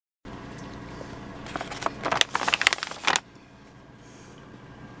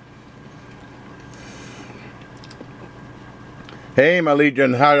Hey my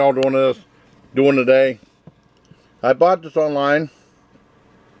Legion, how y'all doing today? I bought this online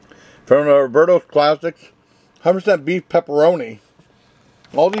from Oberto's Classics. 100% beef pepperoni.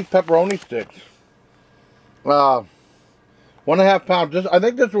 All these pepperoni sticks. 1.5 pounds. I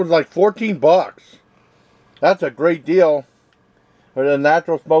think this was like 14 bucks. That's a great deal. With a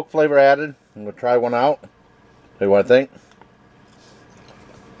natural smoke flavor added. I'm gonna try one out. See what I think.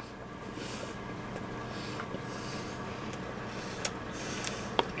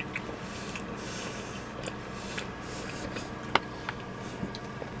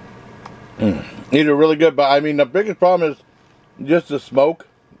 These are really good, but I mean the biggest problem is just the smoke.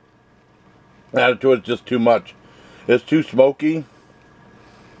 Added to it is just too much. It's too smoky.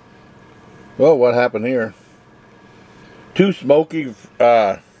 Well, what happened here? Too smoky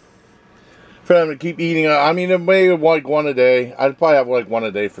for them to keep eating. I mean, it may like one a day. I'd probably have like one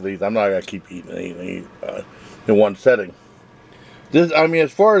a day for these. I'm not gonna keep eating in one setting. This, I mean,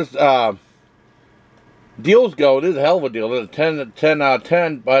 as far as deals go, this is a hell of a deal. This is a 10 out of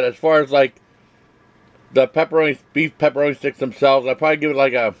 10. But as far as like the beef pepperoni sticks themselves, I'd probably give it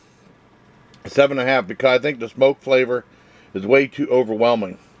like a 7.5 because I think the smoke flavor is way too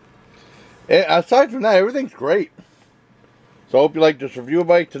overwhelming. And aside from that, everything's great. So I hope you like this review,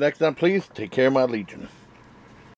 buddy. Till next time, please take care, my Legion.